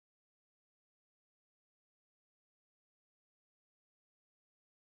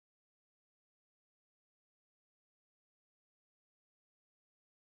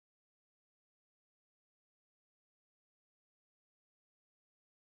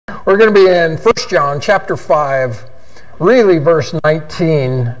We're going to be in 1 John chapter 5, really verse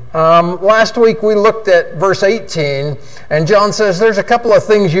 19. Last week we looked at verse 18, and John says there's a couple of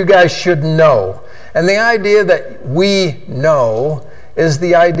things you guys should know. And the idea that we know is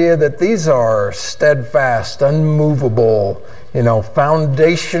the idea that these are steadfast, unmovable,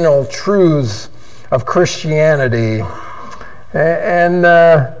 foundational truths of Christianity. And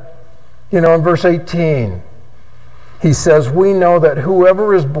in verse 18, he says, we know that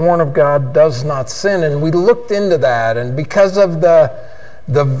whoever is born of God does not sin. And we looked into that, and because of the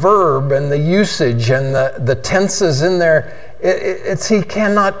verb and the usage and the tenses in there, it's he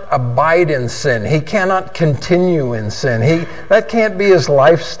cannot abide in sin. He cannot continue in sin. That can't be his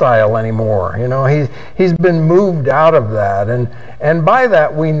lifestyle anymore. He's been moved out of that. And by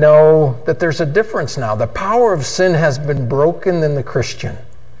that we know that there's a difference now. The power of sin has been broken in the Christian.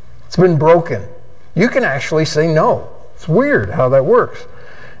 It's been broken. You can actually say no. It's weird how that works.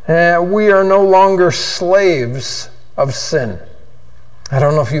 We are no longer slaves of sin. I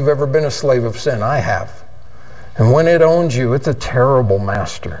don't know if you've ever been a slave of sin. I have. And when it owns you, it's a terrible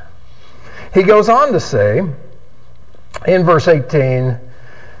master. He goes on to say, in verse 18,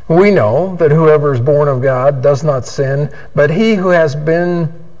 we know that whoever is born of God does not sin, but he who has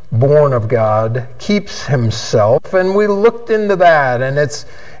been born of God keeps himself. And we looked into that, and it's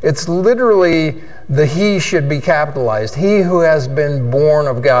literally the he should be capitalized. He who has been born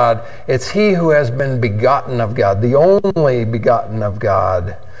of God. It's he who has been begotten of God, the only begotten of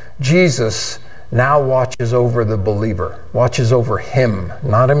God. Jesus now watches over the believer, watches over him,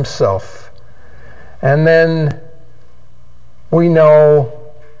 not himself. And then we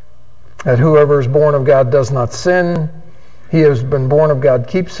know that whoever is born of God does not sin. He has been born of God,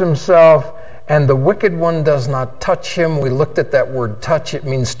 keeps himself, and the wicked one does not touch him. We looked at that word touch. It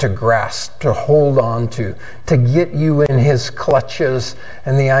means to grasp, to hold on to get you in his clutches.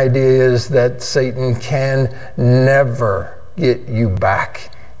 And the idea is that Satan can never get you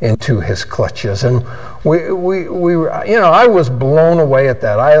back into his clutches. And I was blown away at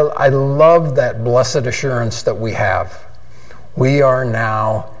that. I love that blessed assurance that we have. We are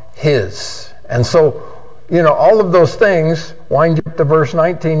now his. And so, all of those things, wind up to verse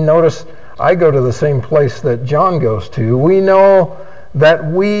 19, notice I go to the same place that John goes to. We know that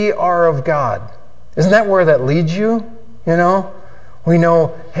we are of God. Isn't that where that leads you? We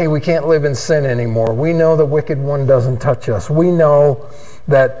know, hey, we can't live in sin anymore. We know the wicked one doesn't touch us. We know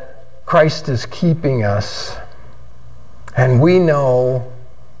that Christ is keeping us. And we know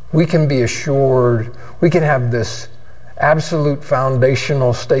we can be assured, we can have this absolute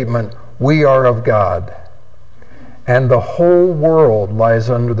foundational statement, we are of God. And the whole world lies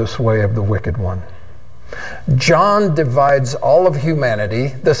under the sway of the wicked one. John divides all of humanity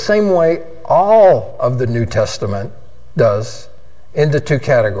the same way all of the New Testament does into two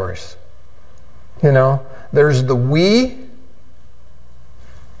categories. There's the we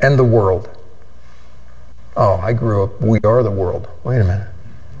and the world. Oh, I grew up, we are the world. Wait a minute.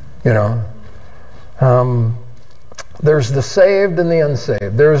 There's the saved and the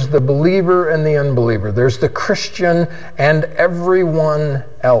unsaved. There's the believer and the unbeliever. There's the Christian and everyone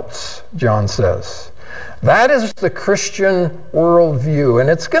else, John says. That is the Christian worldview, and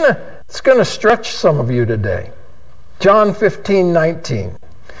it's gonna stretch some of you today. John 15:19.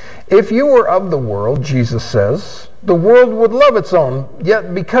 If you were of the world, Jesus says, the world would love its own.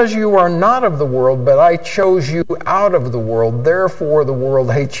 Yet because you are not of the world, but I chose you out of the world, therefore the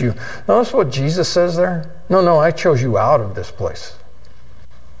world hates you. Notice what Jesus says there? No, I chose you out of this place.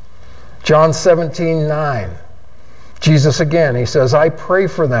 John 17:9. Jesus again, he says, I pray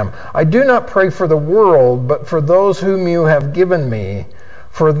for them. I do not pray for the world, but for those whom you have given me,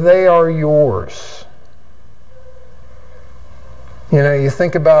 for they are yours. You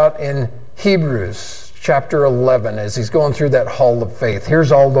think about in Hebrews chapter 11, as he's going through that hall of faith.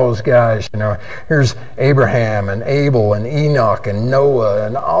 Here's all those guys, Here's Abraham and Abel and Enoch and Noah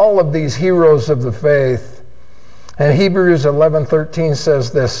and all of these heroes of the faith. And Hebrews 11:13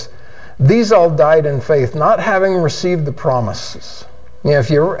 says this, these all died in faith, not having received the promises. If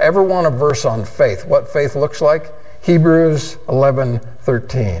you ever want a verse on faith, what faith looks like, Hebrews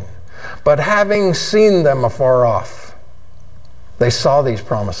 11:13. But having seen them afar off, they saw these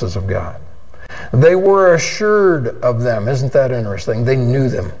promises of God. They were assured of them. Isn't that interesting? They knew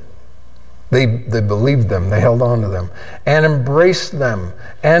them. They believed them. They held on to them and embraced them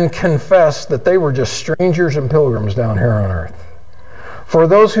and confessed that they were just strangers and pilgrims down here on earth. For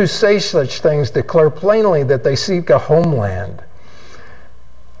those who say such things declare plainly that they seek a homeland.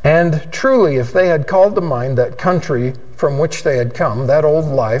 And truly, if they had called to mind that country from which they had come, that old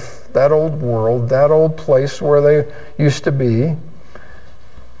life, that old world, that old place where they used to be,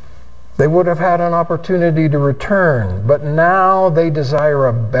 They would have had an opportunity to return, but now they desire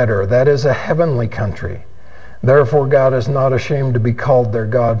a better, that is, a heavenly country. Therefore, God is not ashamed to be called their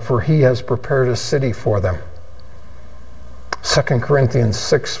God, for he has prepared a city for them. 2 Corinthians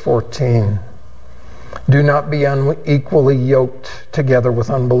 6:14. Do not be unequally yoked together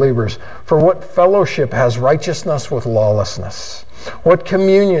with unbelievers. For what fellowship has righteousness with lawlessness? What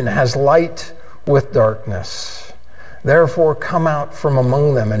communion has light with darkness? Therefore, come out from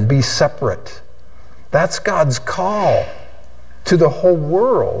among them and be separate. That's God's call to the whole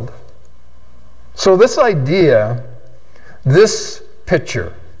world. So this idea, this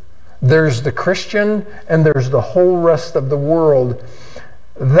picture, there's the Christian and there's the whole rest of the world.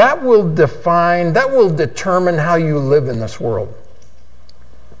 That will determine how you live in this world.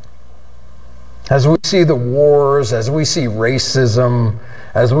 As we see the wars, as we see racism,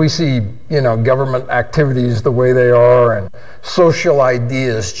 as we see, government activities the way they are, and social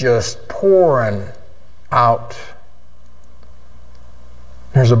ideas just pouring out.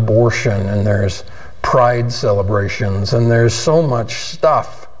 There's abortion, and there's pride celebrations, and there's so much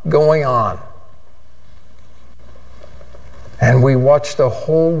stuff going on. And we watch the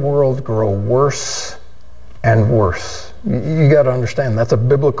whole world grow worse and worse. You got to understand, that's a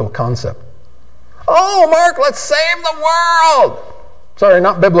biblical concept. Oh, Mark, let's save the world. Sorry,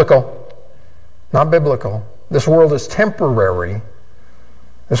 not biblical. Not biblical. This world is temporary.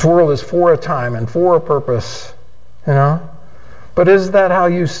 This world is for a time and for a purpose, But is that how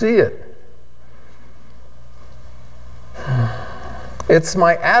you see it? It's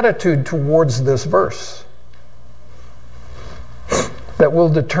my attitude towards this verse that will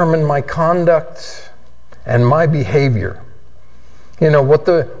determine my conduct and my behavior. What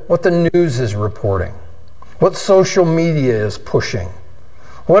the news is reporting, what social media is pushing,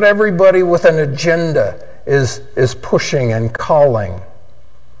 what everybody with an agenda is pushing and calling,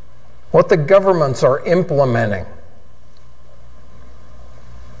 what the governments are implementing.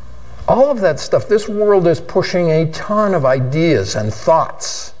 All of that stuff, this world is pushing a ton of ideas and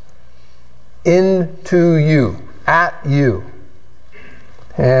thoughts into you, at you.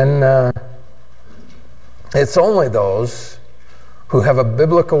 And it's only those who have a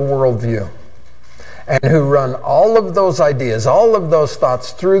biblical worldview and who run all of those ideas, all of those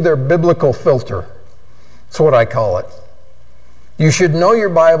thoughts through their biblical filter. That's what I call it. You should know your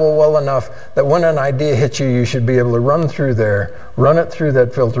Bible well enough that when an idea hits you, you should be able to run it through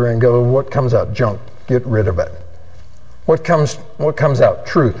that filter and go, what comes out? Junk. Get rid of it. What comes out?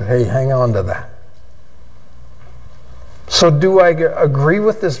 Truth. Hey, hang on to that. So do I agree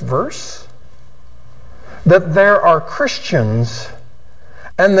with this verse? That there are Christians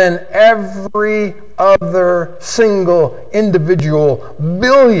and then every other single individual,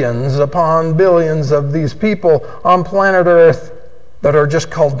 billions upon billions of these people on planet Earth that are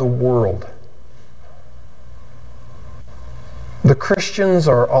just called the world. The Christians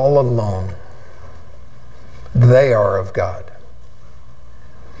are all alone. They are of God.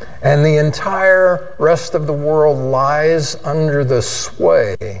 And the entire rest of the world lies under the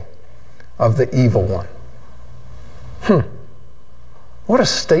sway of the evil one. What a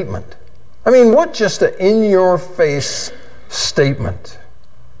statement. I mean, what just an in-your-face statement.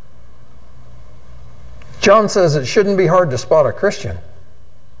 John says it shouldn't be hard to spot a Christian.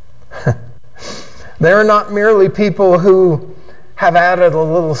 They're not merely people who have added a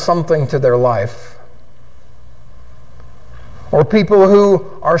little something to their life, or people who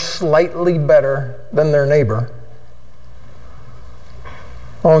are slightly better than their neighbor.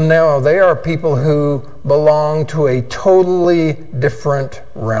 Oh no, they are people who belong to a totally different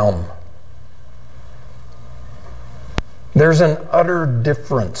realm. There's an utter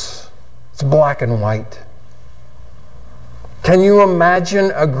difference. It's black and white. Can you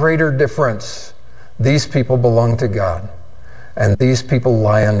imagine a greater difference? These people belong to God, and these people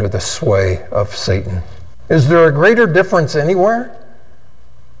lie under the sway of Satan. Is there a greater difference anywhere?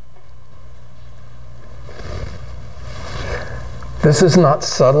 This is not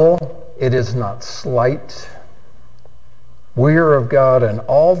subtle. It is not slight. We are of God, and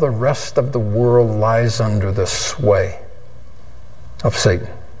all the rest of the world lies under the sway of Satan.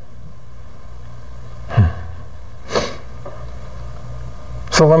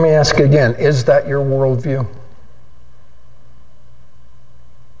 So let me ask again, is that your worldview?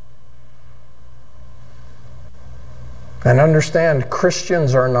 And understand,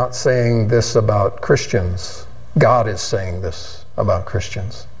 Christians are not saying this about Christians. God is saying this about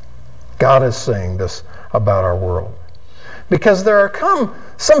Christians. God is saying this about our world. Because there are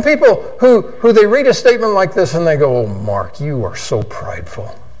some people who they read a statement like this and they go, oh, Mark, you are so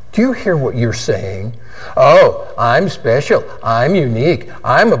prideful. Do you hear what you're saying? Oh, I'm special. I'm unique.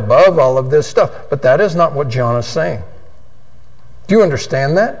 I'm above all of this stuff. But that is not what John is saying. Do you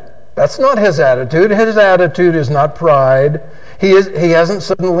understand that? That's not his attitude. His attitude is not pride. He hasn't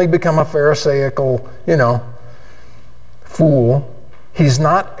suddenly become a Pharisaical, fool. He's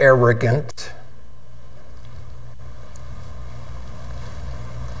not arrogant.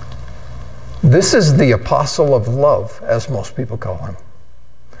 This is the apostle of love, as most people call him.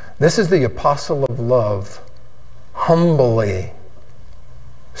 This is the apostle of love, humbly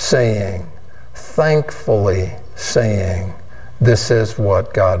saying, thankfully saying, this is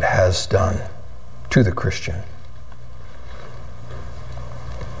what God has done to the Christian.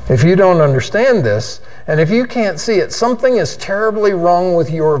 If you don't understand this, and if you can't see it, something is terribly wrong with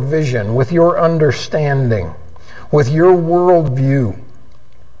your vision, with your understanding, with your worldview.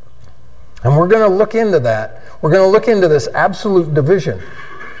 And we're going to look into that. We're going to look into this absolute division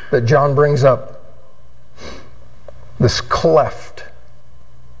that John brings up. This cleft.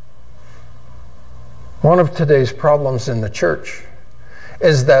 One of today's problems in the church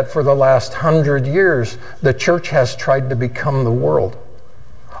is that for the last 100 years, the church has tried to become the world.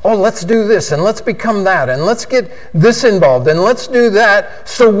 Oh, let's do this, and let's become that, and let's get this involved, and let's do that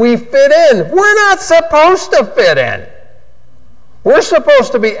so we fit in. We're not supposed to fit in. We're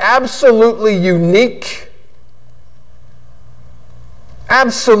supposed to be absolutely unique,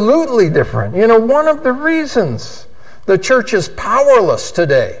 absolutely different. One of the reasons the church is powerless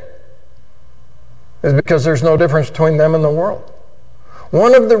today is because there's no difference between them and the world.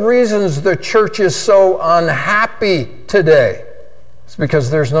 One of the reasons the church is so unhappy today is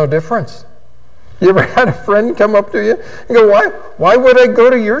because there's no difference. You ever had a friend come up to you and go, why would I go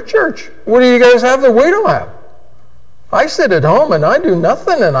to your church? What do you guys have that we don't have? I sit at home and I do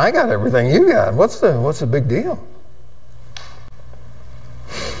nothing and I got everything you got. What's the big deal?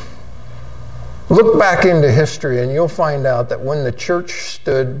 Look back into history and you'll find out that when the church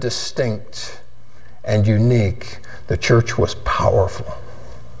stood distinct and unique, the church was powerful.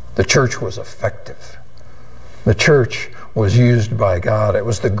 The church was effective. The church was used by God. It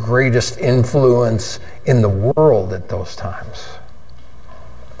was the greatest influence in the world at those times.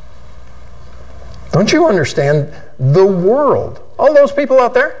 Don't you understand? The world, all those people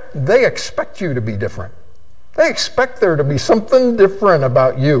out there, they expect you to be different. They expect there to be something different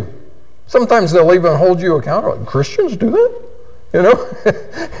about you. Sometimes they'll even hold you accountable. Christians do that?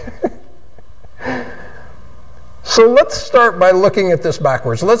 So let's start by looking at this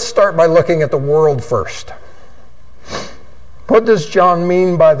backwards. Let's start by looking at the world first. What does John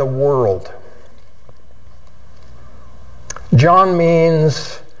mean by the world? John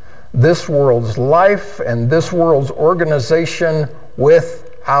means this world's life and this world's organization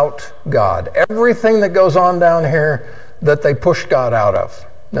without God. Everything that goes on down here that they push God out of.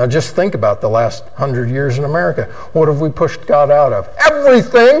 Now just think about the last 100 years in America. What have we pushed God out of?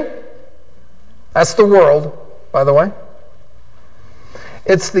 Everything! That's the world, by the way.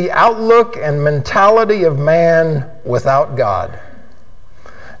 It's the outlook and mentality of man without God.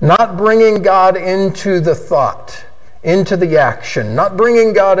 Not bringing God into the thought, into the action, not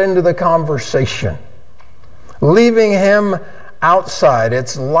bringing God into the conversation, leaving him outside.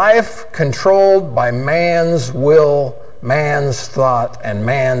 It's life controlled by man's will, man's thought, and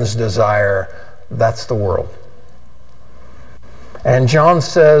man's desire. That's the world. And John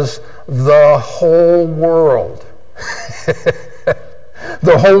says, the whole world,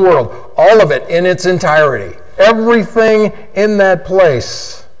 the whole world, all of it in its entirety, everything in that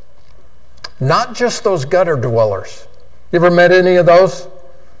place, not just those gutter dwellers. You ever met any of those?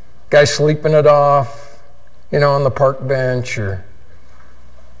 Guys sleeping it off, on the park bench or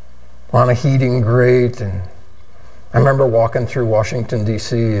on a heating grate. And I remember walking through Washington,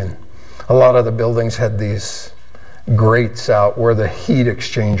 D.C., and a lot of the buildings had these grates out where the heat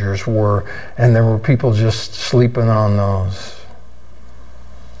exchangers were, and there were people just sleeping on those.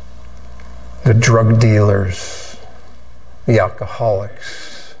 The drug dealers, the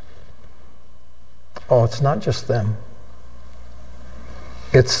alcoholics. Oh, it's not just them.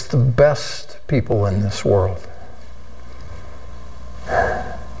 It's the best people in this world.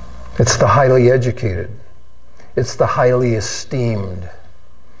 It's the highly educated. It's the highly esteemed.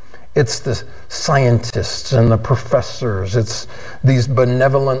 It's the scientists and the professors. It's these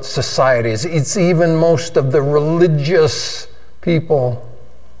benevolent societies. It's even most of the religious people.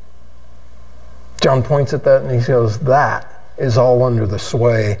 John points at that and he goes, that is all under the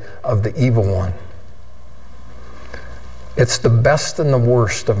sway of the evil one. It's the best and the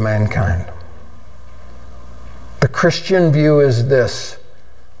worst of mankind. The Christian view is this: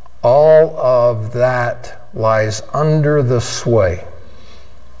 all of that lies under the sway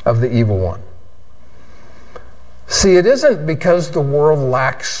of the evil one. See, it isn't because the world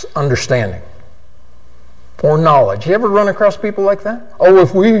lacks understanding or knowledge. You ever run across people like that? Oh,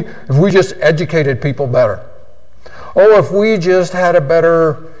 if we just educated people better. Oh, if we just had a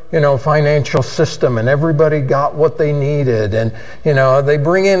better, financial system and everybody got what they needed, and, they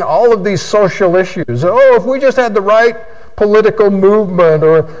bring in all of these social issues. Oh, if we just had the right political movement,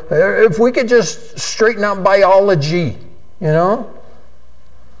 or if we could just straighten out biology,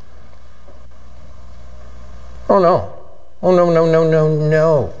 Oh, no. Oh,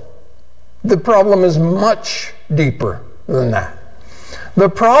 no. The problem is much deeper than that. The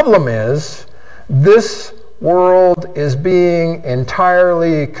problem is this world is being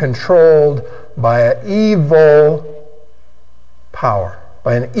entirely controlled by an evil power,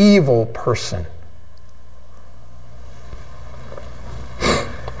 by an evil person.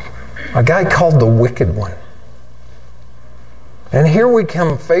 A guy called the Wicked One. And here we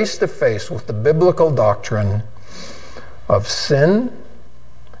come face to face with the biblical doctrine of sin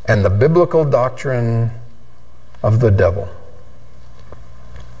and the biblical doctrine of the devil.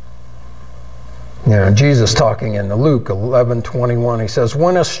 Jesus talking in Luke 11:21, he says,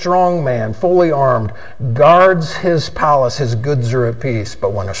 when a strong man, fully armed, guards his palace, his goods are at peace.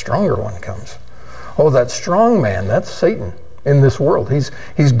 But when a stronger one comes, that strong man, that's Satan in this world. He's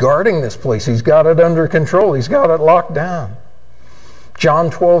guarding this place. He's got it under control. He's got it locked down.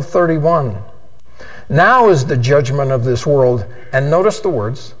 John 12:31. Now is the judgment of this world. And notice the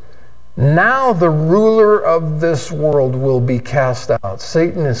words, now the ruler of this world will be cast out.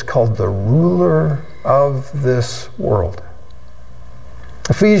 Satan is called the ruler of this world.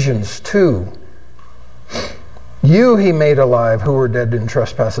 Ephesians 2. You he made alive who were dead in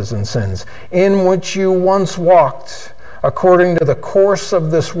trespasses and sins, in which you once walked, according to the course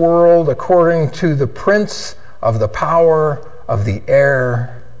of this world, according to the prince of the power of the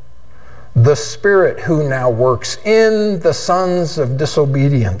air, the spirit who now works in the sons of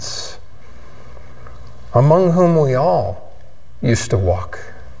disobedience, among whom we all used to walk.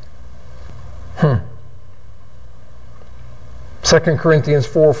 2 Corinthians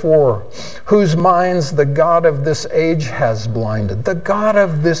 4:4, whose minds the God of this age has blinded. The God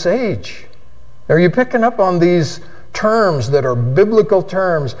of this age. Are you picking up on these terms that are biblical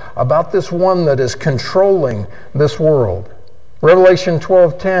terms about this one that is controlling this world? Revelation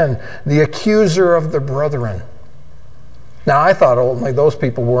 12:10, the accuser of the brethren. Now, I thought only those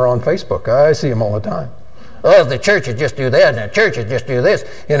people were on Facebook. I see them all the time. Oh, the church would just do that, and the church would just do this.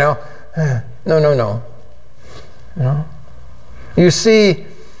 No. You see,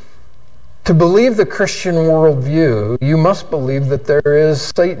 to believe the Christian worldview, you must believe that there is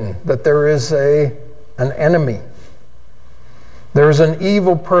Satan, that there is an enemy. There is an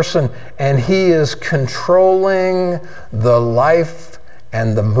evil person, and he is controlling the life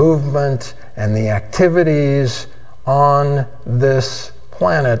and the movement and the activities on this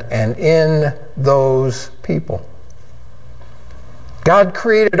planet and in those people. God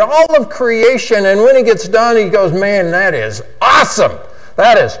created all of creation, and when he gets done, he goes, man, that is awesome.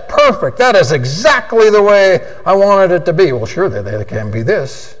 That is perfect. That is exactly the way I wanted it to be. Well, sure, there can be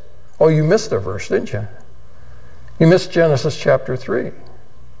this. Oh, you missed a verse, didn't you? You missed Genesis chapter 3,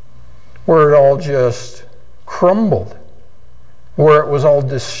 where it all just crumbled, where it was all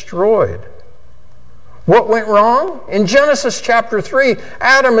destroyed. What went wrong? In Genesis chapter 3,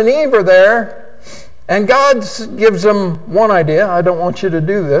 Adam and Eve are there, and God gives them one idea. I don't want you to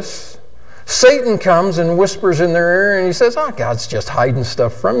do this. Satan comes and whispers in their ear, and he says, God's just hiding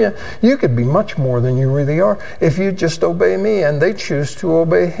stuff from you. You could be much more than you really are if you just obey me. And they choose to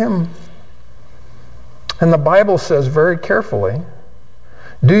obey him. And the Bible says very carefully,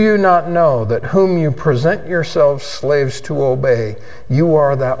 do you not know that whom you present yourselves slaves to obey, you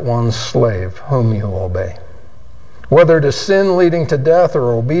are that one slave whom you obey? Whether to sin leading to death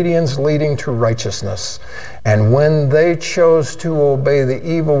or obedience leading to righteousness. And when they chose to obey the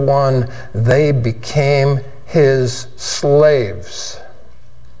evil one, they became his slaves,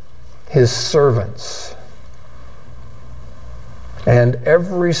 his servants. And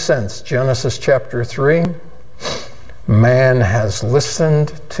ever since Genesis chapter 3, man has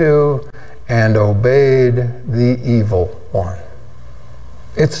listened to and obeyed the evil one.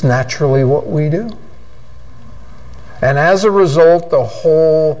 It's naturally what we do. And as a result, the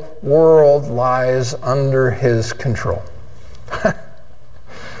whole world lies under his control.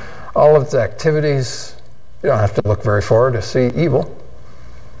 All of its activities, you don't have to look very far to see evil.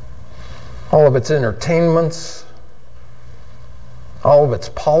 All of its entertainments, all of its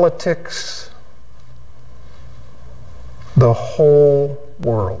politics, the whole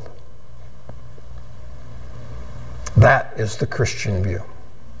world. That is the Christian view.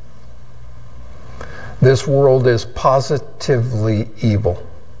 This world is positively evil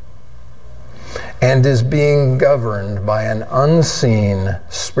and is being governed by an unseen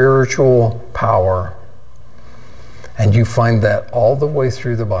spiritual power. And you find that all the way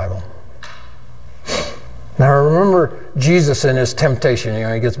through the Bible. Now remember Jesus in his temptation.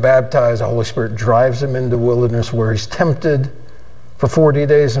 He gets baptized, the Holy Spirit drives him into the wilderness where he's tempted for 40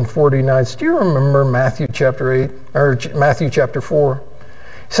 days and 40 nights. Do you remember Matthew chapter 8 or Matthew chapter 4?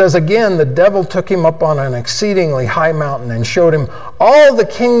 It says, again, the devil took him up on an exceedingly high mountain and showed him all the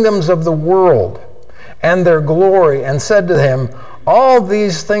kingdoms of the world and their glory, and said to him, all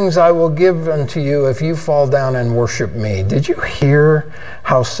these things I will give unto you if you fall down and worship me. Did you hear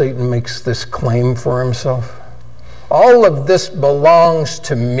how Satan makes this claim for himself? All of this belongs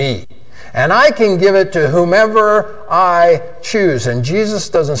to me, and I can give it to whomever I choose. And Jesus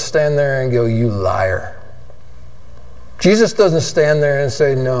doesn't stand there and go, you liar. Jesus doesn't stand there and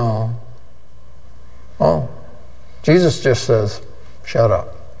say, no. Oh, Jesus just says, shut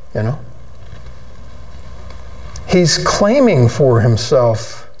up, you know? He's claiming for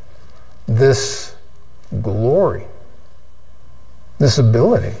himself this glory, this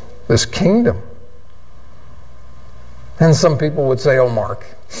ability, this kingdom. And some people would say, oh, Mark,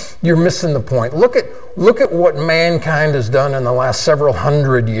 you're missing the point. Look at what mankind has done in the last several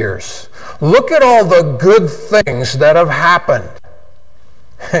hundred years. Look at all the good things that have happened.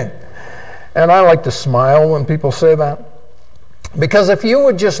 And I like to smile when people say that. Because if you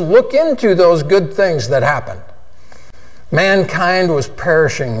would just look into those good things that happened, mankind was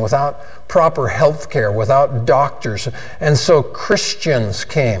perishing without proper health care, without doctors. And so Christians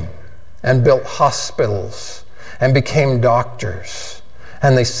came and built hospitals and became doctors.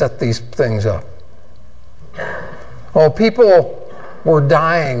 And they set these things up. Well, people were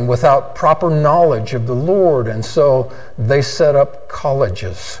dying without proper knowledge of the Lord. And so they set up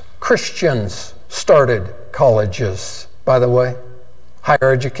colleges. Christians started colleges, by the way,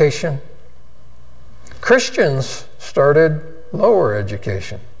 higher education. Christians started lower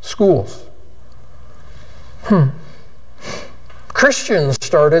education, schools. Christians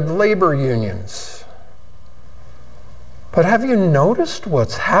started labor unions. But have you noticed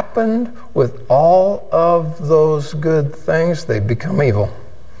what's happened with all of those good things? They've become evil.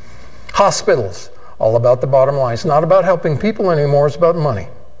 Hospitals, all about the bottom line. It's not about helping people anymore, it's about money.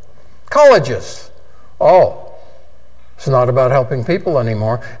 Colleges, it's not about helping people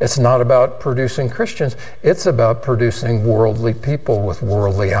anymore. It's not about producing Christians. It's about producing worldly people with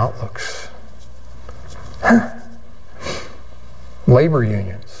worldly outlooks. Labor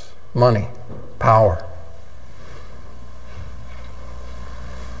unions, money, power.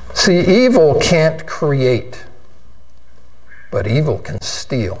 See, evil can't create, but evil can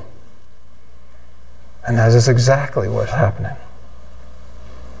steal. And that is exactly what's happening.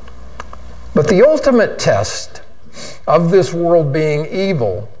 But the ultimate test of this world being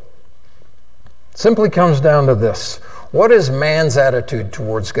evil simply comes down to this. What is man's attitude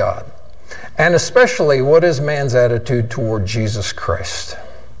towards God? And especially, what is man's attitude toward Jesus Christ?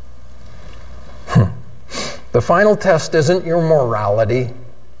 The final test isn't your morality,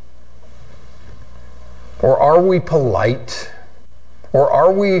 or are we polite, or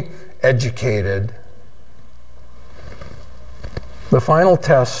are we educated. The final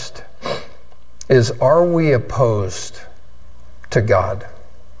test is, are we opposed to God?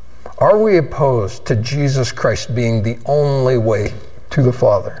 Are we opposed to Jesus Christ being the only way to the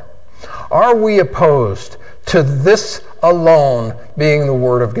Father? Are we opposed to this alone being the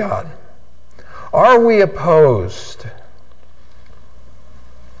Word of God? Are we opposed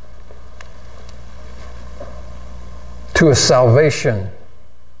to a salvation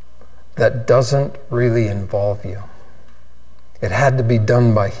that doesn't really involve you? It had to be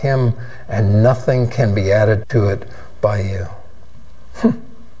done by Him, and nothing can be added to it by you.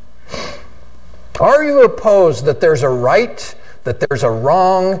 Are you opposed that there's a right, that there's a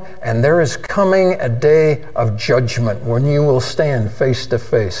wrong, and there is coming a day of judgment when you will stand face to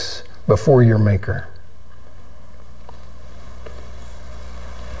face before your Maker?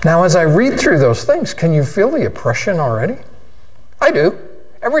 Now, as I read through those things, can you feel the oppression already? I do.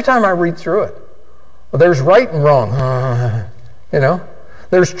 Every time I read through it. Well, there's right and wrong.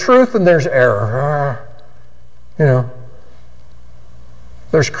 There's truth and there's error.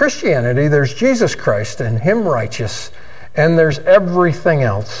 There's Christianity, there's Jesus Christ and Him righteous, and there's everything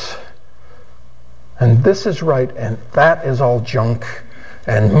else. And this is right and that is all junk.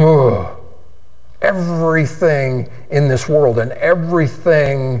 And everything in this world and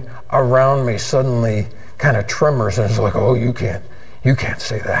everything around me suddenly kind of tremors, and it's like, oh, you can't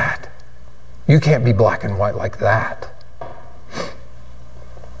say that. You can't be black and white like that.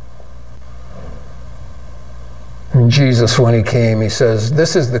 Jesus, when he came, he says,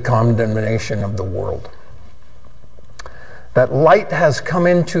 this is the condemnation of the world. That light has come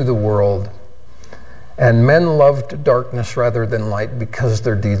into the world, and men loved darkness rather than light because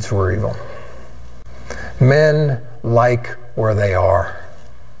their deeds were evil. Men like where they are.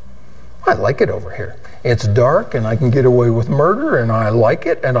 I like it over here. It's dark and I can get away with murder and I like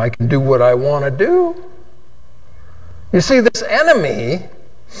it and I can do what I want to do. You see, this enemy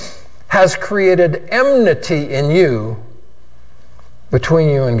has created enmity in you, between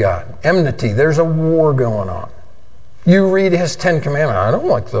you and God. Enmity. There's a war going on. You read his 10 Commandments. I don't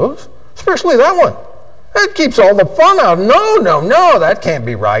like those, especially that one. That keeps all the fun out. No, that can't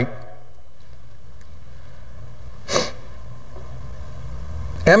be right.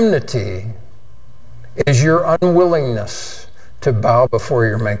 Enmity is your unwillingness to bow before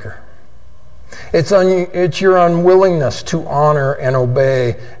your Maker. It's your unwillingness to honor and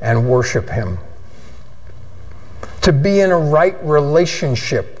obey and worship him. To be in a right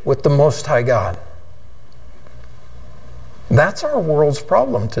relationship with the Most High God. That's our world's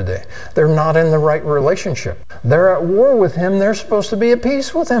problem today. They're not in the right relationship. They're at war with him. They're supposed to be at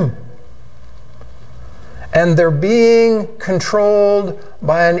peace with him. And they're being controlled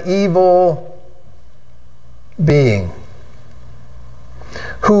by an evil being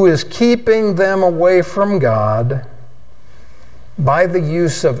who is keeping them away from God by the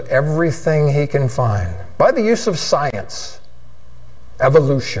use of everything he can find, by the use of science,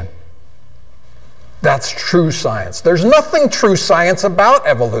 evolution. That's true science. There's nothing true science about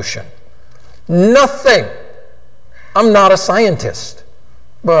evolution. Nothing. I'm not a scientist,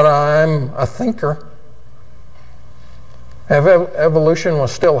 but I'm a thinker. If evolution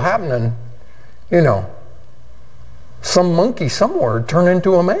was still happening, some monkey somewhere would turn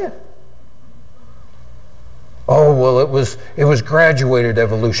into a man. Oh, well, it was graduated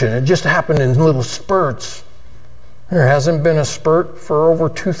evolution. It just happened in little spurts. There hasn't been a spurt for over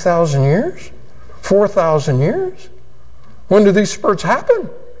 2,000 years, 4,000 years. When do these spurts happen?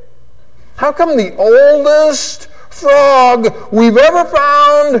 How come the oldest frog we've ever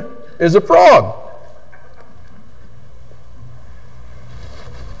found is a frog?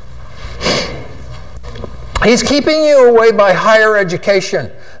 He's keeping you away by higher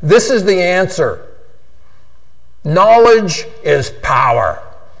education. This is the answer. Knowledge is power.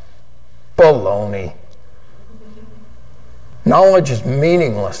 Baloney. Knowledge is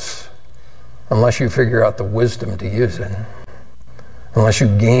meaningless unless you figure out the wisdom to use it. Unless you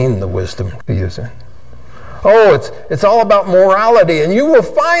gain the wisdom to use it. Oh, it's all about morality, and you will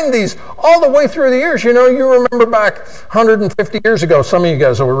find these all the way through the years. You remember back 150 years ago, some of you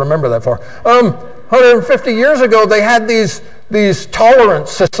guys will remember that far. 150 years ago, they had these tolerance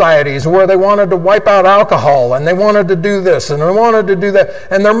societies where they wanted to wipe out alcohol, and they wanted to do this, and they wanted to do that.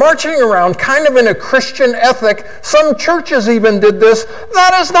 And they're marching around kind of in a Christian ethic. Some churches even did this.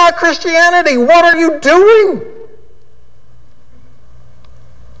 That is not Christianity. What are you doing?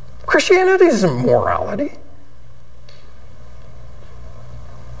 Christianity isn't morality.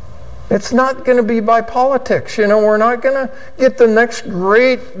 It's not going to be by politics. We're not going to get the next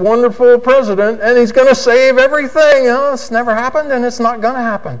great, wonderful president and he's going to save everything. It's never happened and it's not going to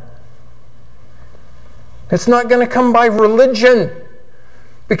happen. It's not going to come by religion.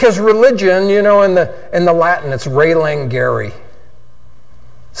 Because religion, in the Latin, it's relingere.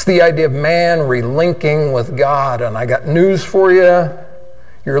 It's the idea of man relinking with God. And I got news for you.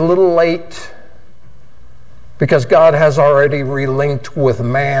 You're a little late. Because God has already relinked with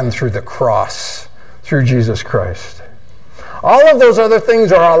man through the cross, through Jesus Christ. All of those other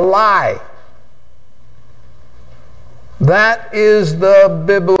things are a lie. That is the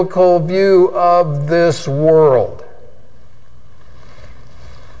biblical view of this world.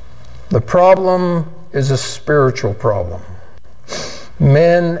 The problem is a spiritual problem.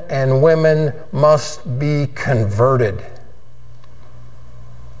 Men and women must be converted.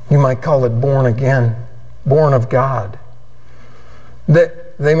 You might call it born again. Born of God.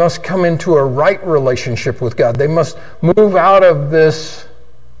 That they must come into a right relationship with God. They must move out of this,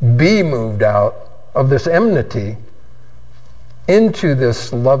 be moved out of this enmity into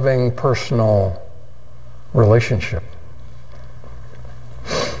this loving, personal relationship.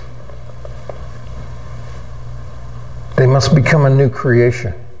 They must become a new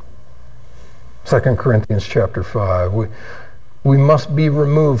creation. 2 Corinthians chapter 5. We must be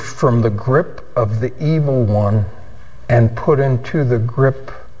removed from the grip of the evil one and put into the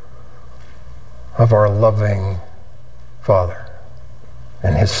grip of our loving Father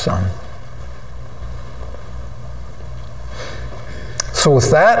and his Son. So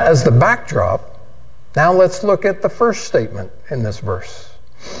with that as the backdrop, now let's look at the first statement in this verse.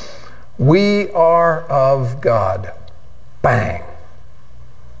 We are of God. Bang.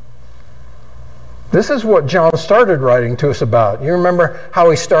 This is what John started writing to us about. You remember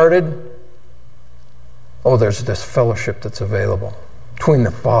how he started? Oh, there's this fellowship that's available between the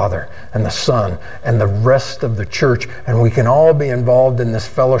Father and the Son and the rest of the church, and we can all be involved in this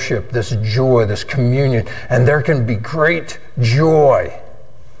fellowship, this joy, this communion, and there can be great joy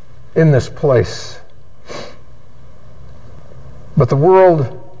in this place. But the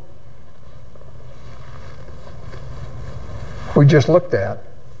world we just looked at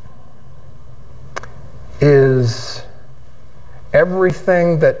is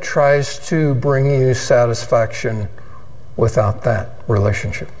everything that tries to bring you satisfaction without that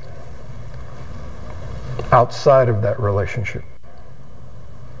relationship, outside of that relationship.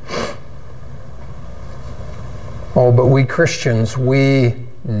 Oh, but we Christians, we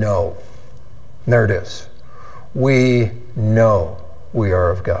know. There it is. We know we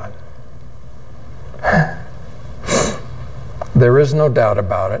are of God. There is no doubt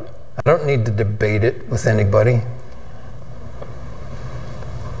about it. I don't need to debate it with anybody.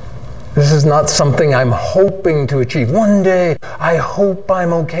 This is not something I'm hoping to achieve. One day, I hope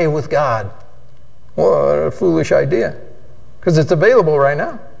I'm okay with God. What a foolish idea, because it's available right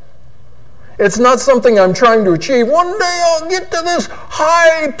now. It's not something I'm trying to achieve. One day I'll get to this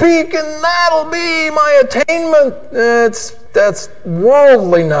high peak and that'll be my attainment. That's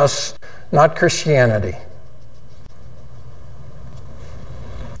worldliness, not Christianity.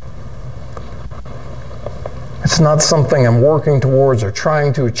 It's not something I'm working towards or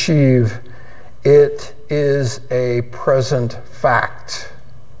trying to achieve. It is a present fact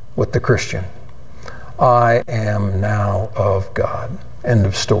with the Christian. I am now of God. End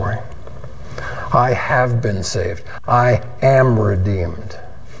of story. I have been saved. I am redeemed.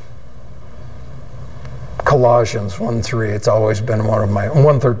 Colossians 1:3, it's always been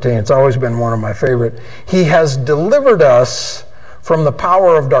 1:13, it's always been one of my favorite. He has delivered us from the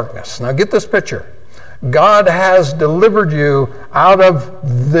power of darkness. Now get this picture. God has delivered you out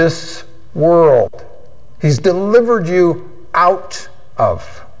of this world. He's delivered you out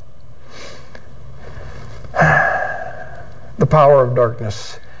of the power of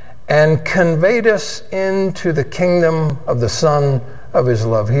darkness and conveyed us into the kingdom of the Son of His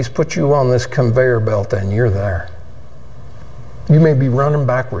love. He's put you on this conveyor belt and you're there. You may be running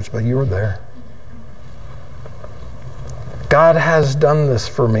backwards, but you're there. God has done this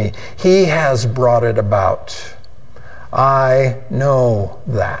for me. He has brought it about. I know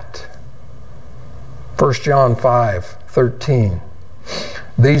that. 1 John 5:13.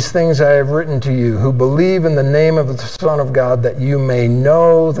 These things I have written to you who believe in the name of the Son of God, that you may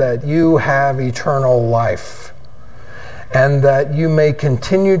know that you have eternal life, and that you may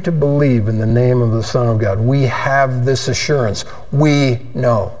continue to believe in the name of the Son of God. We have this assurance. We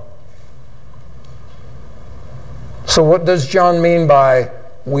know. So what does John mean by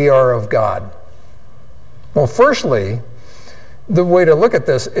we are of God? Well, firstly, the way to look at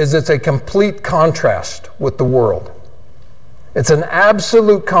this is it's a complete contrast with the world. It's an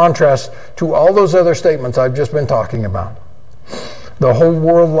absolute contrast to all those other statements I've just been talking about. The whole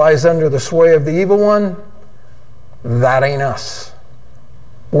world lies under the sway of the evil one. That ain't us.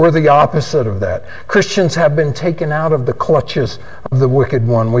 We're the opposite of that. Christians have been taken out of the clutches of the wicked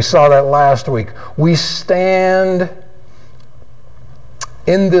one. We saw that last week. We stand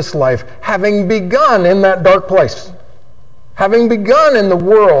in this life, having begun in that dark place, having begun in the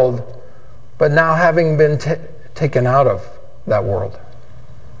world, but now having been taken out of that world.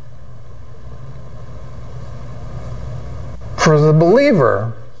 For the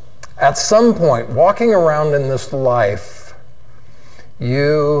believer, at some point, walking around in this life,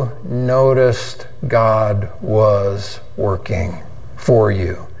 you noticed God was working for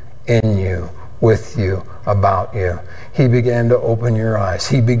you, in you, with you, about you. He began to open your eyes.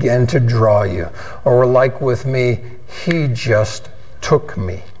 He began to draw you. Or like with me, He just took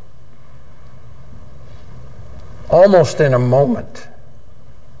me. Almost in a moment,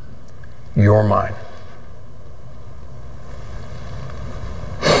 you're mine.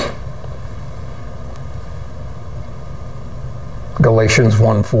 Galatians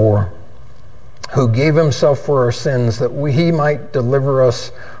 1:4, who gave Himself for our sins that He might deliver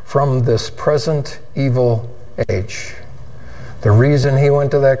us from this present evil age. The reason He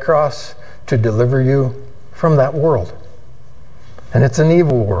went to that cross, to deliver you from that world. And it's an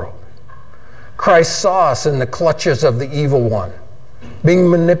evil world. Christ saw us in the clutches of the evil one, being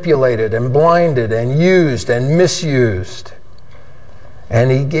manipulated and blinded and used and misused. And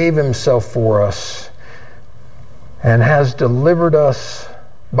He gave Himself for us and has delivered us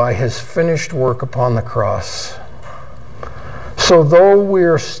by His finished work upon the cross. So though we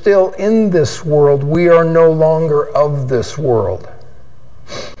are still in this world, we are no longer of this world.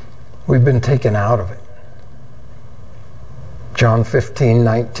 We've been taken out of it. John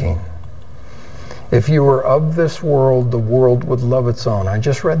 15:19. If you were of this world, the world would love its own. I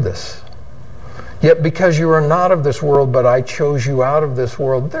just read this. Yet because you are not of this world, but I chose you out of this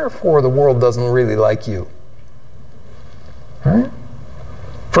world, therefore the world doesn't really like you. Right?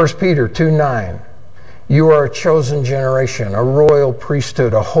 1 Peter 2:9. You are a chosen generation, a royal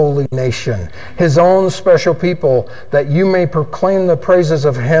priesthood, a holy nation, his own special people, that you may proclaim the praises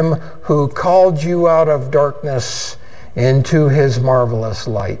of him who called you out of darkness into his marvelous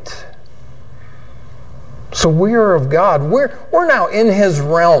light. So we are of God. We're now in his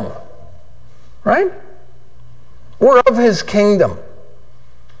realm, right? We're of his kingdom.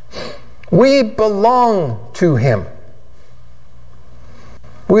 We belong to him.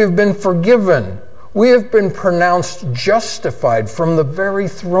 We have been forgiven. We have been pronounced justified from the very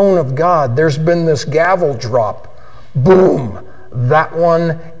throne of God. There's been this gavel drop. Boom. That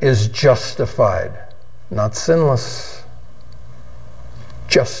one is justified. Not sinless.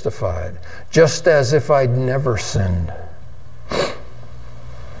 Justified. Just as if I'd never sinned.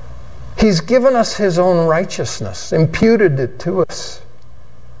 He's given us his own righteousness, imputed it to us.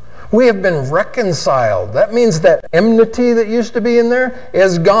 We have been reconciled. That means that enmity that used to be in there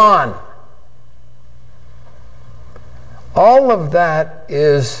is gone. All of that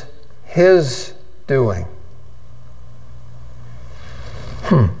is his doing.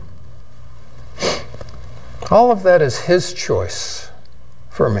 All of that is his choice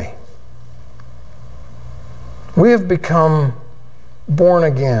for me. We have become born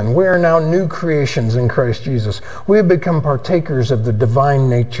again. We are now new creations in Christ Jesus. We have become partakers of the divine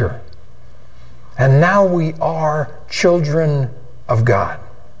nature. And now we are children of God.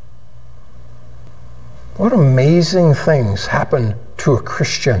 What amazing things happen to a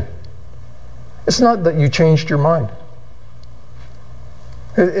Christian. It's not that you changed your mind.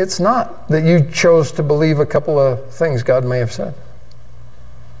 It's not that you chose to believe a couple of things God may have said.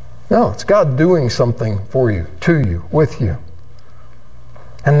 No, it's God doing something for you, to you, with you.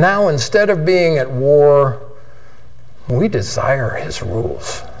 And now instead of being at war, we desire his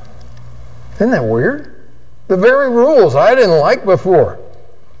rules. Isn't that weird? The very rules I didn't like before.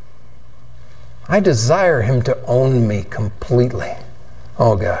 I desire him to own me completely.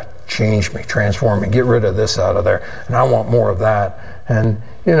 Oh God, change me, transform me, get rid of this out of there, and I want more of that. And,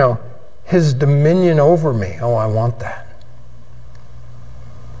 you know, his dominion over me, oh, I want that.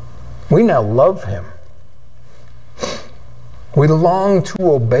 We now love him. We long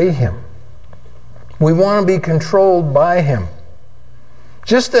to obey him. We want to be controlled by him.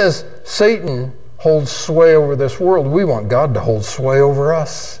 Just as Satan holds sway over this world, we want God to hold sway over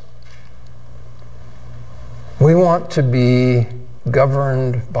us. We want to be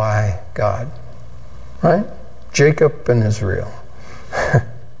governed by God, right? Jacob and Israel.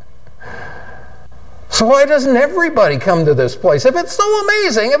 So why doesn't everybody come to this place? If it's so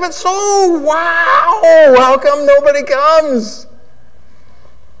amazing, if it's so wow, how come nobody comes?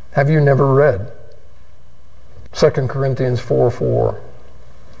 Have you never read 2 Corinthians 4:4?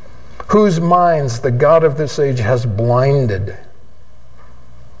 Whose minds the God of this age has blinded.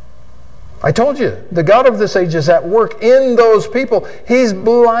 I told you, the God of this age is at work in those people. He's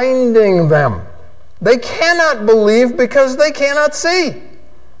blinding them. They cannot believe because they cannot see.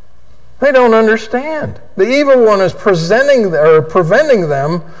 They don't understand. The evil one is preventing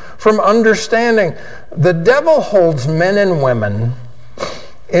them from understanding. The devil holds men and women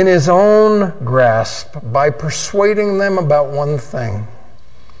in his own grasp by persuading them about one thing.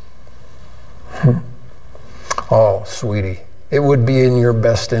 Oh, sweetie, it would be in your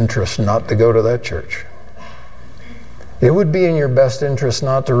best interest not to go to that church. It would be in your best interest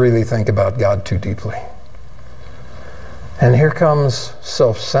not to really think about God too deeply. And here comes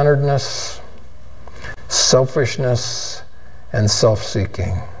self-centeredness, selfishness, and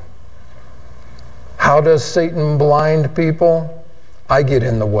self-seeking. How does Satan blind people? I get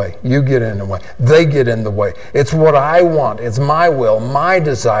in the way. You get in the way. They get in the way. It's what I want. It's my will, my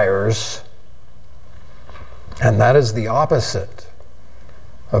desires. And that is the opposite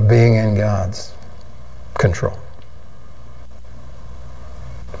of being in God's control.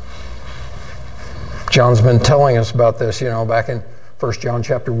 John's been telling us about this, back in 1 John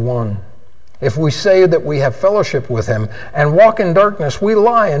chapter 1. If we say that we have fellowship with him and walk in darkness, we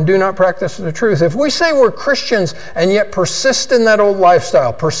lie and do not practice the truth. If we say we're Christians and yet persist in that old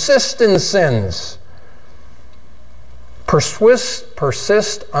lifestyle, persist in sins,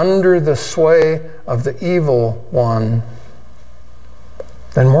 persist under the sway of the evil one,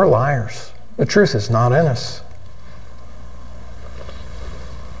 then we're liars. The truth is not in us.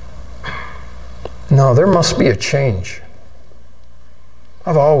 No, there must be a change.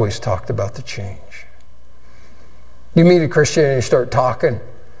 I've always talked about the change. You meet a Christian and you start talking,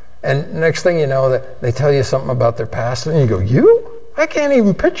 and next thing you know, that they tell you something about their past, and you go, you? I can't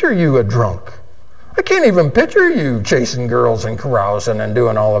even picture you a drunk. I can't even picture you chasing girls and carousing and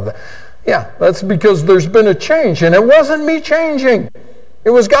doing all of that. Yeah, that's because there's been a change, and it wasn't me changing.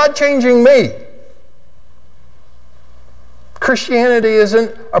 It was God changing me. Christianity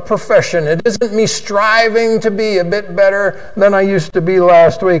isn't a profession. It isn't me striving to be a bit better than I used to be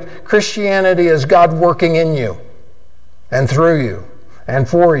last week. Christianity is God working in you and through you and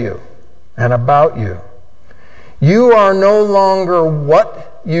for you and about you. You are no longer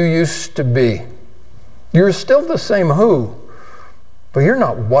what you used to be. You're still the same who, but you're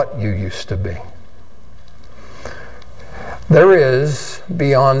not what you used to be. There is,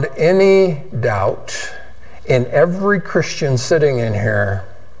 beyond any doubt, in every Christian sitting in here,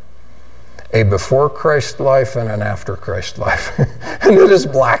 a before Christ life and an after Christ life. And it is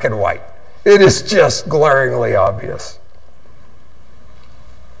black and white. It is just glaringly obvious.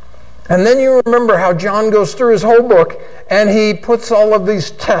 And then you remember how John goes through his whole book and he puts all of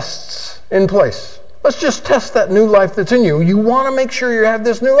these tests in place. Let's just test that new life that's in you. You want to make sure you have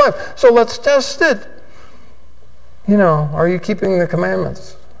this new life, so let's test it. You know, are you keeping the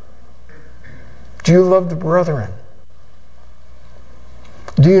commandments? Do you love the brethren?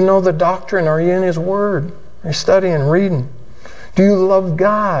 Do you know the doctrine? Are you in His Word? Are you studying, reading? Do you love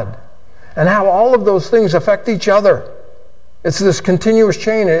God? And how all of those things affect each other. It's this continuous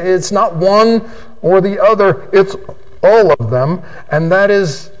chain. It's not one or the other. It's all of them. And that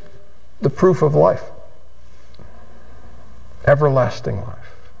is the proof of life. Everlasting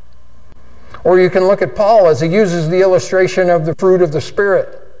life. Or you can look at Paul as he uses the illustration of the fruit of the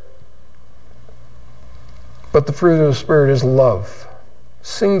Spirit. But the fruit of the Spirit is love.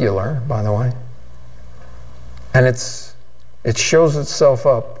 Singular, by the way. And it shows itself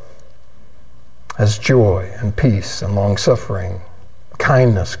up as joy and peace and long-suffering,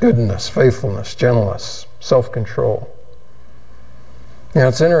 kindness, goodness, faithfulness, gentleness, self-control. You know,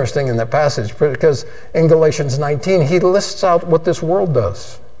 it's interesting in that passage because in Galatians 19, he lists out what this world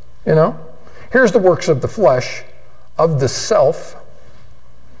does. You know? Here's the works of the flesh, of the self: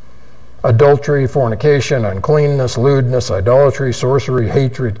 adultery, fornication, uncleanness, lewdness, idolatry, sorcery,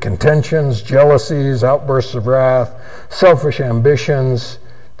 hatred, contentions, jealousies, outbursts of wrath, selfish ambitions,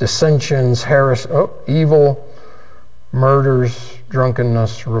 dissensions, evil, murders,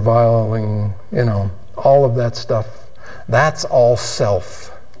 drunkenness, reviling, you know, all of that stuff. That's all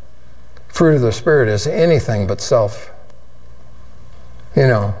self. Fruit of the Spirit is anything but self. You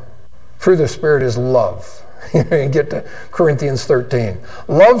know, fruit of the Spirit is love. You get to Corinthians 13.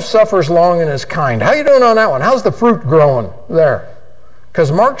 Love suffers long and is kind. How you doing on that one? How's the fruit growing there?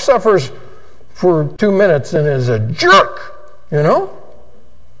 Because Mark suffers for 2 minutes and is a jerk, you know?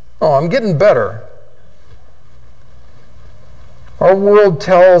 Oh, I'm getting better. Our world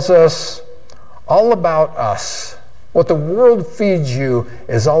tells us all about us. What the world feeds you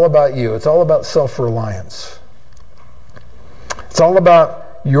is all about you. It's all about self-reliance. It's all about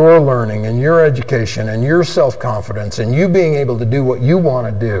your learning and your education and your self-confidence and you being able to do what you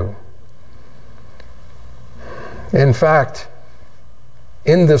want to do. In fact,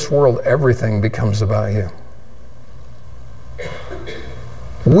 in this world, everything becomes about you.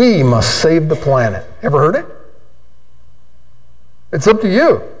 We must save the planet. Ever heard it? It's up to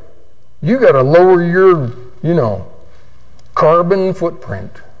you. You got to lower your, carbon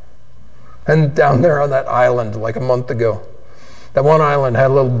footprint. And down there on that island like a month ago, that one island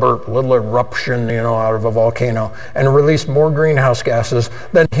had a little burp, a little eruption, out of a volcano, and released more greenhouse gases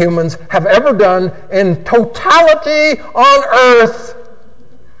than humans have ever done in totality on Earth.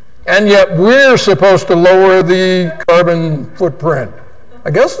 And yet we're supposed to lower the carbon footprint.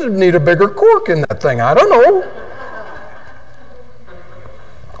 I guess we'd need a bigger cork in that thing. I don't know.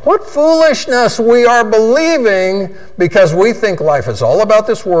 What foolishness we are believing because we think life is all about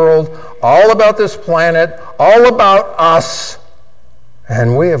this world, all about this planet, all about us.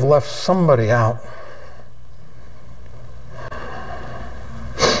 And we have left somebody out.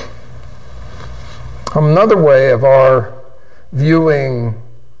 Another way of our viewing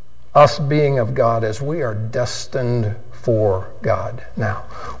us being of God is we are destined for God. Now,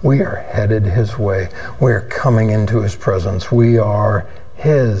 we are headed His way. We are coming into His presence. We are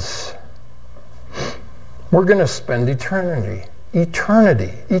His. We're going to spend eternity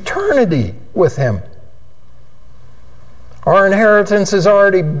with Him. Our inheritance is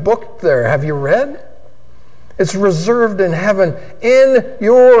already booked there. Have you read? It's reserved in heaven in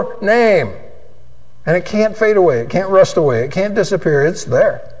your name. And it can't fade away. It can't rust away. It can't disappear. It's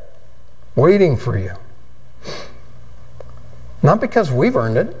there. waiting for you. Not because we've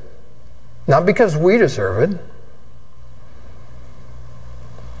earned it, not because we deserve it.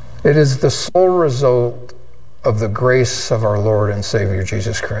 It is the sole result of the grace of our Lord and Savior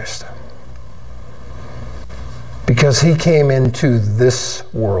Jesus Christ. Because he came into this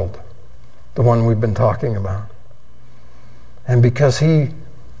world, the one we've been talking about. And because he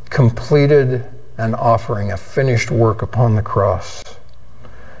completed an offering, a finished work upon the cross.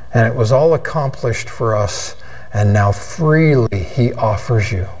 And it was all accomplished for us. And now freely he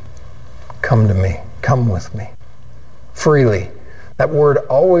offers you, come to me, come with me. Freely. That word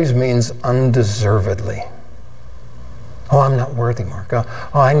always means undeservedly. Oh, I'm not worthy, Mark. Oh,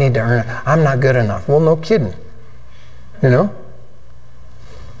 I need to earn it. I'm not good enough. Well, no kidding. You know?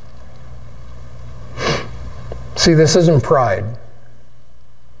 See, this isn't pride.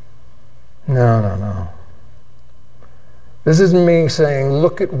 No. This isn't me saying,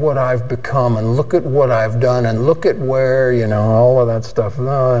 look at what I've become and look at what I've done and look at where, all of that stuff.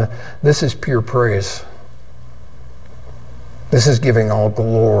 No, this is pure praise. This is giving all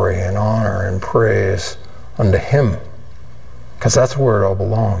glory and honor and praise unto him, because that's where it all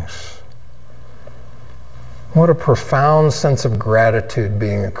belongs. What a profound sense of gratitude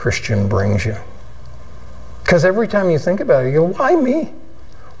being a Christian brings you. Because every time you think about it, you go, why me?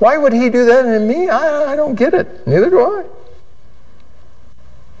 Why would he do that to me? I don't get it. Neither do I.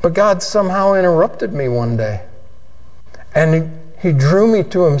 But God somehow interrupted me one day. And he drew me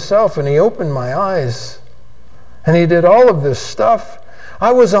to himself and he opened my eyes. And he did all of this stuff.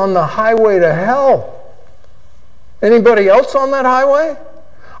 I was on the highway to hell. Anybody else on that highway?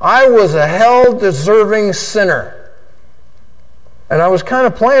 I was a hell-deserving sinner. And I was kind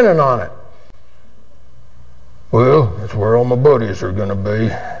of planning on it. Well, that's where all my buddies are going to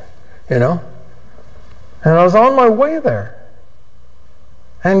be, And I was on my way there.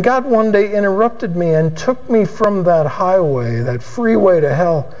 And God one day interrupted me and took me from that highway, that freeway to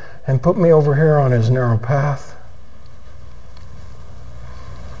hell, and put me over here on his narrow path.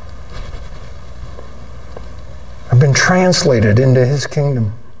 I've been translated into his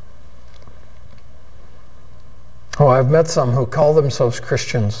kingdom. Oh, I've met some who call themselves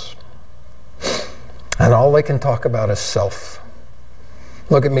Christians, and all they can talk about is self.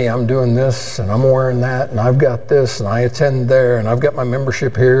 Look at me, I'm doing this, and I'm wearing that, and I've got this, and I attend there, and I've got my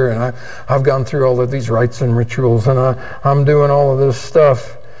membership here, and I've gone through all of these rites and rituals, and I'm doing all of this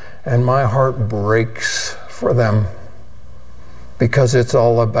stuff. And my heart breaks for them because it's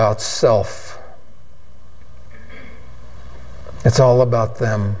all about self. It's all about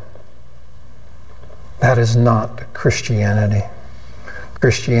them. That is not Christianity.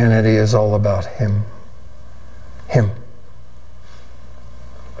 Christianity is all about him. Him.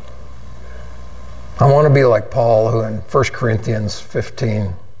 I want to be like Paul, who in 1 Corinthians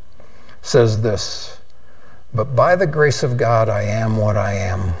 15 says this, but by the grace of God, I am what I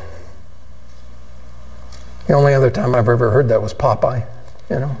am. The only other time I've ever heard that was Popeye,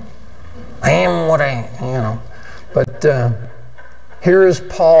 I am what I, But here is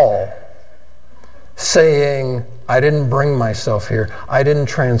Paul saying, I didn't bring myself here. I didn't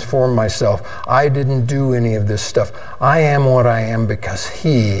transform myself. I didn't do any of this stuff. I am what I am because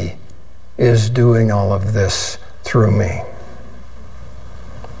he is doing all of this through me.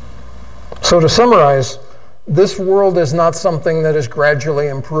 So to summarize, this world is not something that is gradually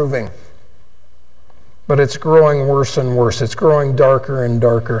improving, but it's growing worse and worse. It's growing darker and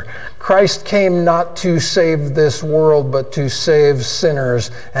darker. Christ came not to save this world, but to save sinners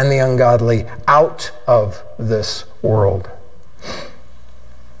and the ungodly out of this world.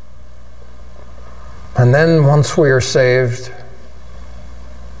 And then once we are saved,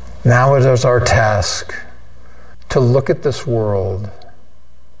 now it is our task to look at this world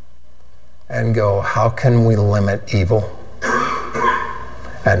and go, how can we limit evil?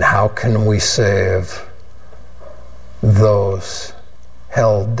 And how can we save those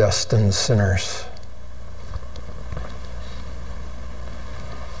hell-destined sinners?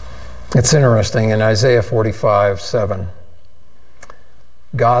 It's interesting, in Isaiah 45:7,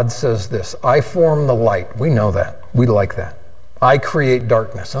 God says this, I form the light. We know that. We like that. I create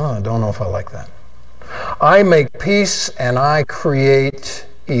darkness. Oh, I don't know if I like that. I make peace and I create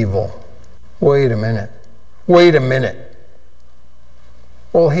evil. Wait a minute. Wait a minute.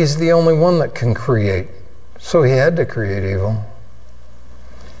 Well, he's the only one that can create. So he had to create evil.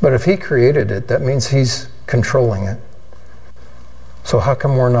 But if he created it, that means he's controlling it. So how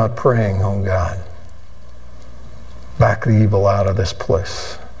come we're not praying, oh God, back the evil out of this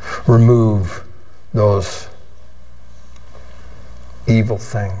place? Remove those evil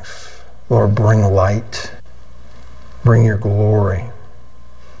things. Lord, bring light. Bring your glory.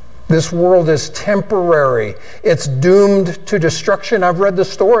 This world is temporary. It's doomed to destruction. I've read the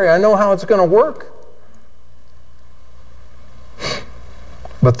story. I know how it's going to work.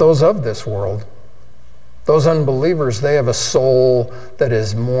 But those of this world, those unbelievers, they have a soul that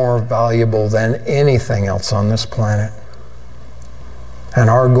is more valuable than anything else on this planet. And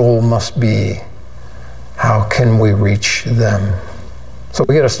our goal must be, how can we reach them? So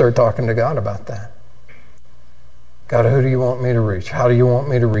we got to start talking to God about that. God, who do you want me to reach? How do you want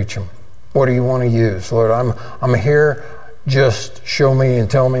me to reach them? What do you want to use? Lord, I'm here. Just show me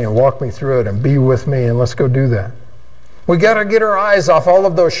and tell me and walk me through it and be with me, and let's go do that. We got to get our eyes off all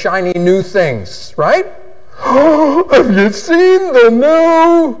of those shiny new things, right? Oh, have you seen the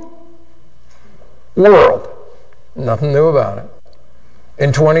new world? Nothing new about it.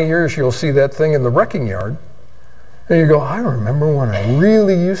 In 20 years, you'll see that thing in the wrecking yard, and you go, I remember when I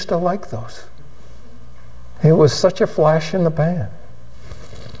really used to like those. It was such a flash in the pan.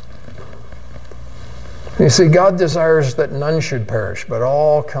 You see, God desires that none should perish, but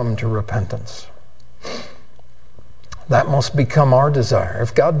all come to repentance. That must become our desire.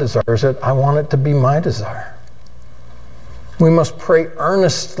 If God desires it, I want it to be my desire. We must pray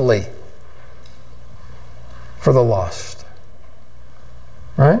earnestly for the lost.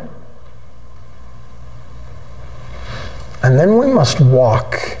 Right? And then we must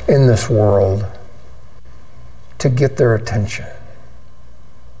walk in this world to get their attention,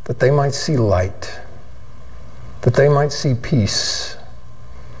 that they might see light, that they might see peace,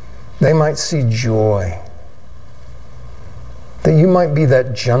 they might see joy, that you might be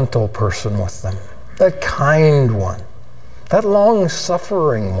that gentle person with them, that kind one, that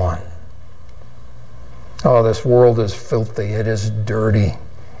long-suffering one. Oh, this world is filthy, it is dirty,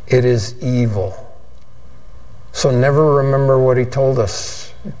 it is evil. So never remember what he told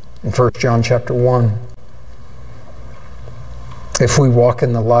us in 1 John chapter 1. If we walk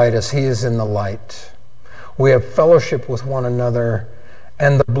in the light as he is in the light, we have fellowship with one another,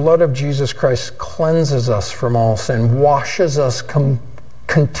 and the blood of Jesus Christ cleanses us from all sin, washes us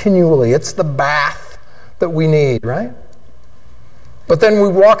continually. It's the bath that we need, right? But then we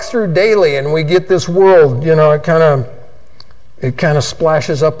walk through daily and we get this world, it kind of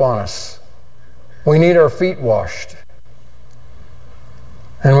splashes up on us. We need our feet washed.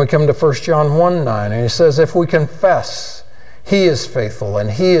 And we come to 1 John 1:9, and he says, if we confess, he is faithful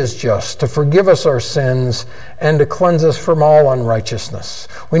and he is just to forgive us our sins and to cleanse us from all unrighteousness.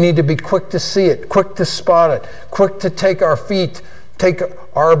 We need to be quick to see it, quick to spot it, quick to take our feet, take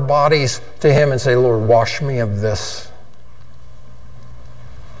our bodies to him and say, Lord, wash me of this.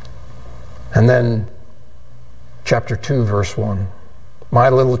 And then chapter 2, verse 1. My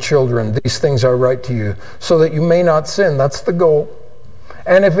little children, these things I write to you so that you may not sin. That's the goal.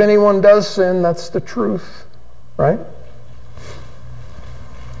 And if anyone does sin, that's the truth, right?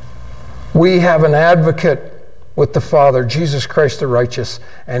 We have an advocate with the Father, Jesus Christ the righteous,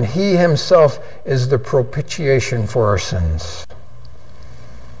 and he himself is the propitiation for our sins.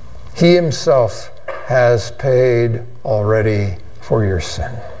 He himself has paid already for your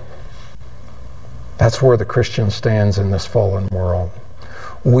sin. That's where the Christian stands in this fallen world.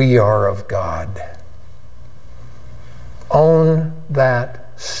 We are of God. Own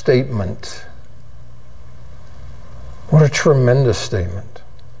that statement. What a tremendous statement.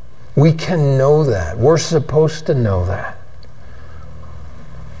 We can know that. We're supposed to know that.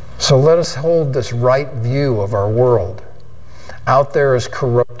 So let us hold this right view of our world. Out there is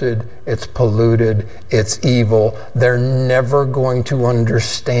corrupted, it's polluted, it's evil. They're never going to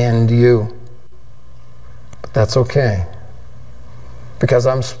understand you. But that's okay. Because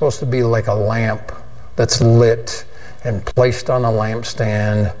I'm supposed to be like a lamp that's lit and placed on a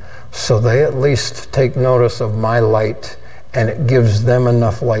lampstand, so they at least take notice of my light, and it gives them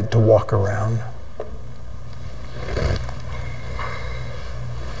enough light to walk around.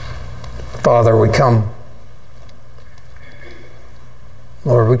 Father, we come.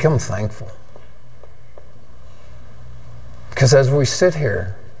 Lord, we come thankful. Because as we sit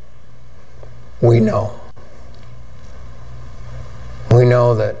here, we know. We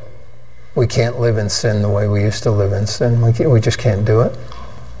know that we can't live in sin the way we used to live in sin. We just can't do it.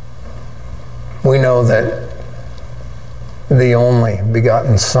 We know that the only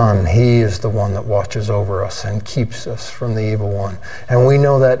begotten Son, he is the one that watches over us and keeps us from the evil one. And we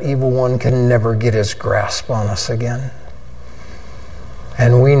know that evil one can never get his grasp on us again.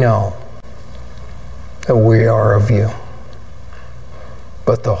 And we know that we are of you.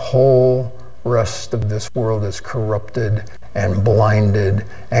 But the whole rest of this world is corrupted and blinded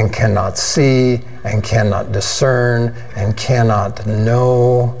and cannot see and cannot discern and cannot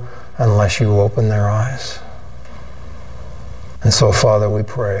know unless you open their eyes. And so, Father, we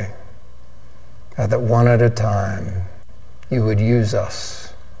pray that one at a time you would use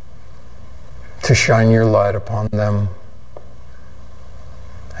us to shine your light upon them.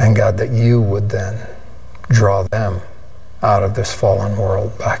 And God, that you would then draw them out of this fallen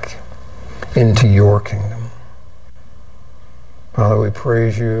world back into your kingdom. Father, we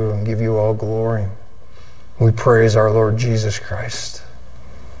praise you and give you all glory. We praise our Lord Jesus Christ,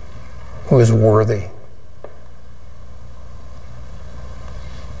 who is worthy.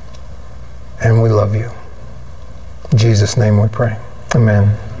 And we love you. In Jesus' name we pray.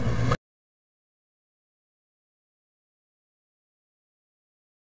 Amen.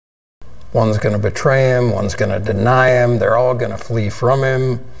 One's going to betray him. One's going to deny him. They're all going to flee from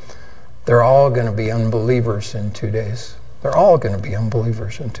him. They're all going to be unbelievers in 2 days. They're all going to be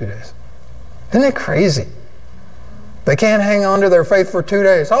unbelievers in 2 days. Isn't it crazy? They can't hang on to their faith for 2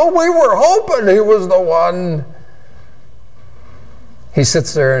 days. Oh, we were hoping he was the one. He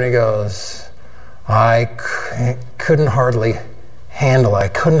sits there and he goes, I couldn't hardly handle it. I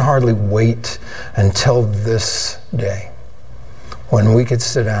couldn't hardly wait until this day when we could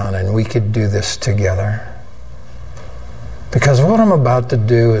sit down and we could do this together. Because what I'm about to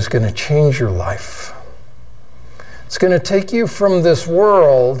do is going to change your life. It's going to take you from this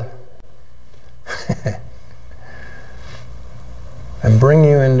world and bring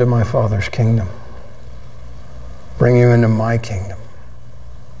you into my Father's kingdom. Bring you into my kingdom.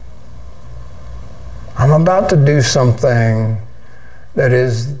 I'm about to do something that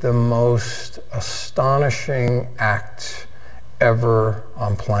is the most astonishing act ever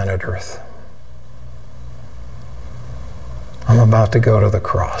on planet Earth. I'm about to go to the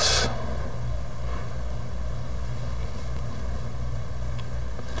cross.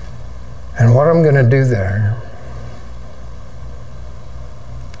 And what I'm going to do there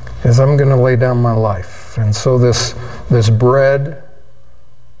is I'm going to lay down my life. And so this bread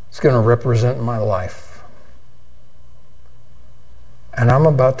is going to represent my life. And I'm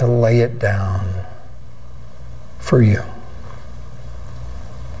about to lay it down for you.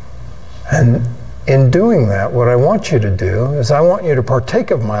 And in doing that, what I want you to do is I want you to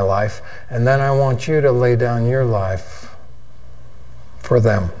partake of my life, and then I want you to lay down your life for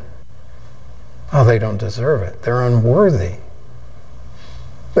them. Oh, they don't deserve it. They're unworthy.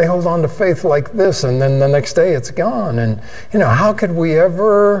 They hold on to faith like this, and then the next day it's gone. And, how could we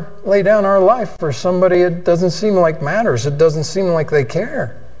ever lay down our life for somebody it doesn't seem like matters? It doesn't seem like they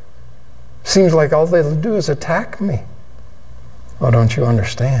care. Seems like all they do is attack me. Oh, don't you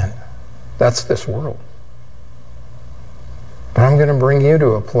understand? That's this world. But I'm going to bring you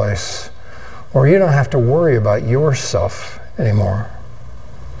to a place where you don't have to worry about yourself anymore.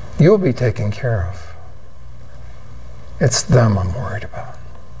 You'll be taken care of. It's them I'm worried about.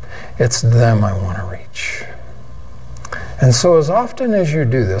 It's them I want to reach. And so as often as you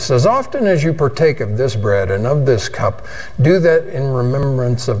do this, as often as you partake of this bread and of this cup, do that in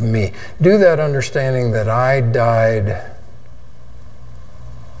remembrance of me. Do that understanding that I died.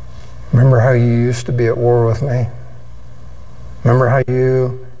 Remember how you used to be at war with me? Remember how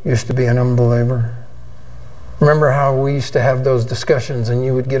you used to be an unbeliever? Remember how we used to have those discussions and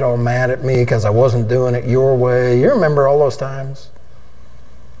you would get all mad at me because I wasn't doing it your way? You remember all those times?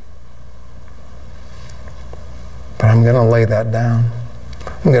 But I'm going to lay that down.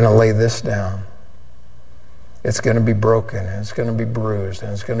 I'm going to lay this down. It's going to be broken, and it's going to be bruised,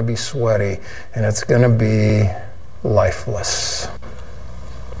 and it's going to be sweaty, and it's going to be lifeless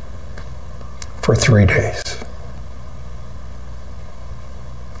for 3 days.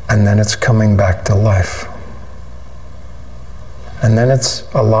 And then it's coming back to life. And then it's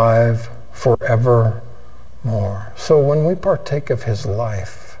alive forevermore. So when we partake of his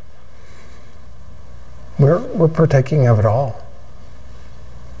life, we're partaking of it all.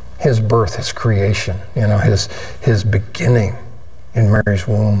 His birth, his creation, his beginning in Mary's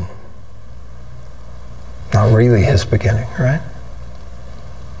womb. Not really his beginning, right?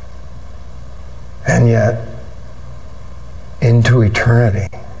 And yet, into eternity.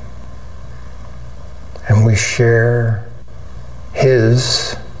 And we share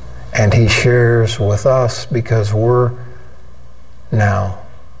his, and he shares with us because we're now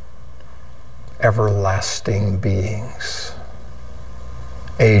everlasting beings,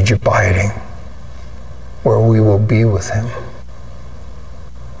 age abiding, where we will be with him.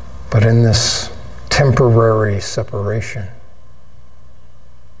 But in this temporary separation,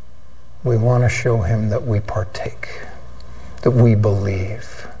 we want to show him that we partake, that we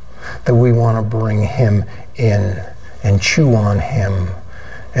believe, that we want to bring him in and chew on him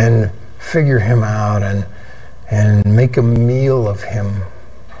and figure him out and make a meal of him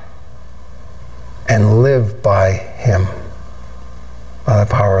and live by him, by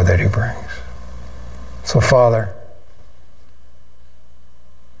the power that he brings. So, Father,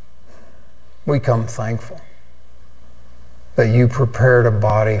 we come thankful that you prepared a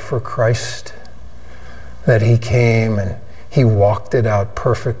body for Christ, that he came and he walked it out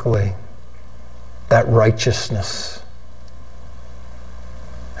perfectly, that righteousness.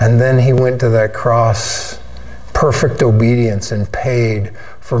 And then he went to that cross, perfect obedience, and paid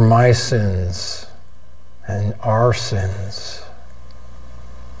for my sins and our sins.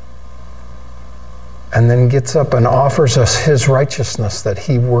 And then gets up and offers us his righteousness that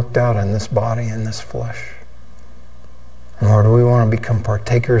he worked out in this body, in this flesh. And Lord, we want to become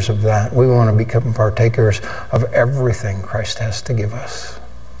partakers of that. We want to become partakers of everything Christ has to give us.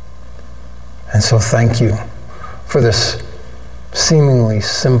 And so thank you for this seemingly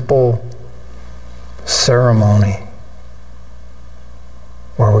simple ceremony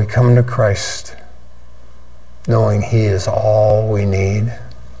where we come to Christ knowing he is all we need,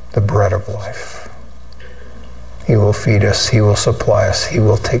 the bread of life. He will feed us, he will supply us, he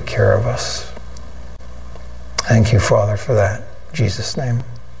will take care of us. Thank you, Father, for that. In Jesus' name.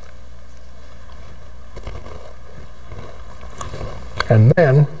 And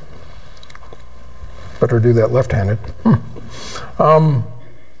then, better do that left-handed.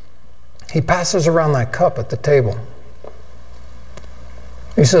 He passes around that cup at the table.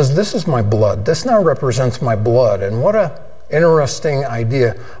 He says, this is my blood. This now represents my blood. And what a interesting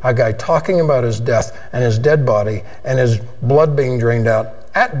idea. A guy talking about his death and his dead body and his blood being drained out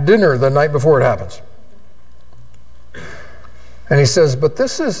at dinner the night before it happens. And he says, but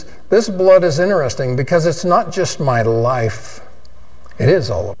this blood is interesting because it's not just my life. It is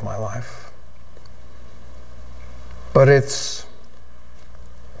all of my life. But it's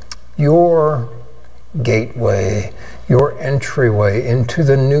your gateway, your entryway into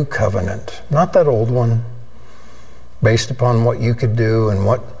the new covenant, not that old one, based upon what you could do and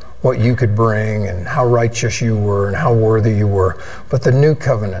what you could bring and how righteous you were and how worthy you were, but the new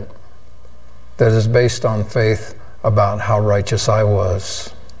covenant that is based on faith about how righteous I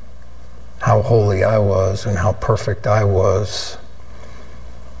was, how holy I was, and how perfect I was,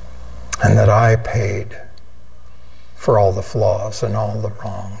 and that I paid for all the flaws and all the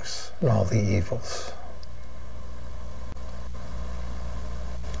wrongs and all the evils.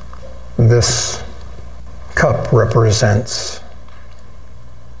 This cup represents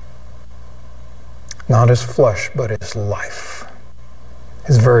not his flesh, but his life,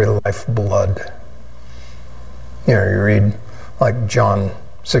 his very lifeblood. You know, you read like John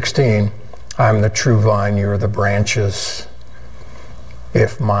 16, I'm the true vine, you're the branches.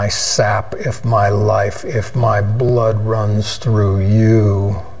 If my sap, if my life, if my blood runs through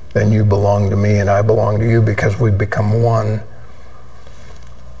you, then you belong to me and I belong to you because we've become one.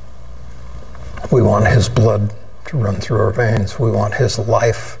 We want his blood to run through our veins. We want his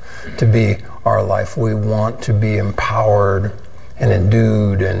life to be our life. We want to be empowered and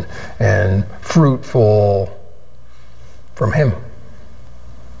endued and fruitful from him,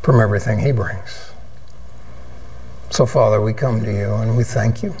 from everything he brings. So, Father, we come to you and we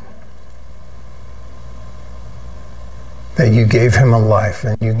thank you that you gave him a life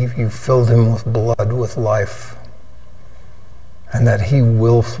and you filled him with blood, with life, and that he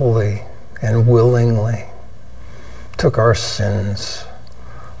willfully and willingly took our sins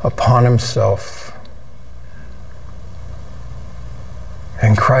upon himself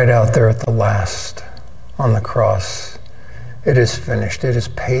and cried out there at the last on the cross, it is finished, it is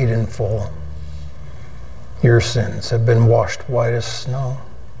paid in full. Your sins have been washed white as snow.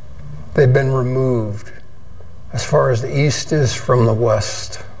 They've been removed as far as the east is from the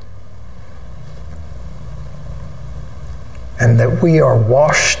west. And that we are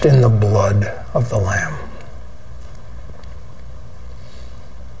washed in the blood of the Lamb.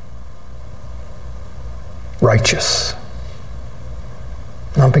 Righteous.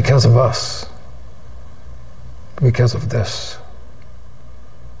 Not because of us, but because of this.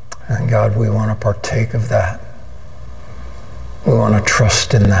 And God, we want to partake of that. We want to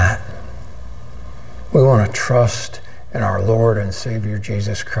trust in that. We want to trust in our Lord and Savior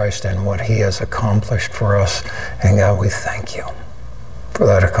Jesus Christ and what he has accomplished for us. And God, we thank you for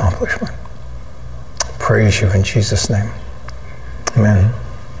that accomplishment. Praise you in Jesus' name. Amen.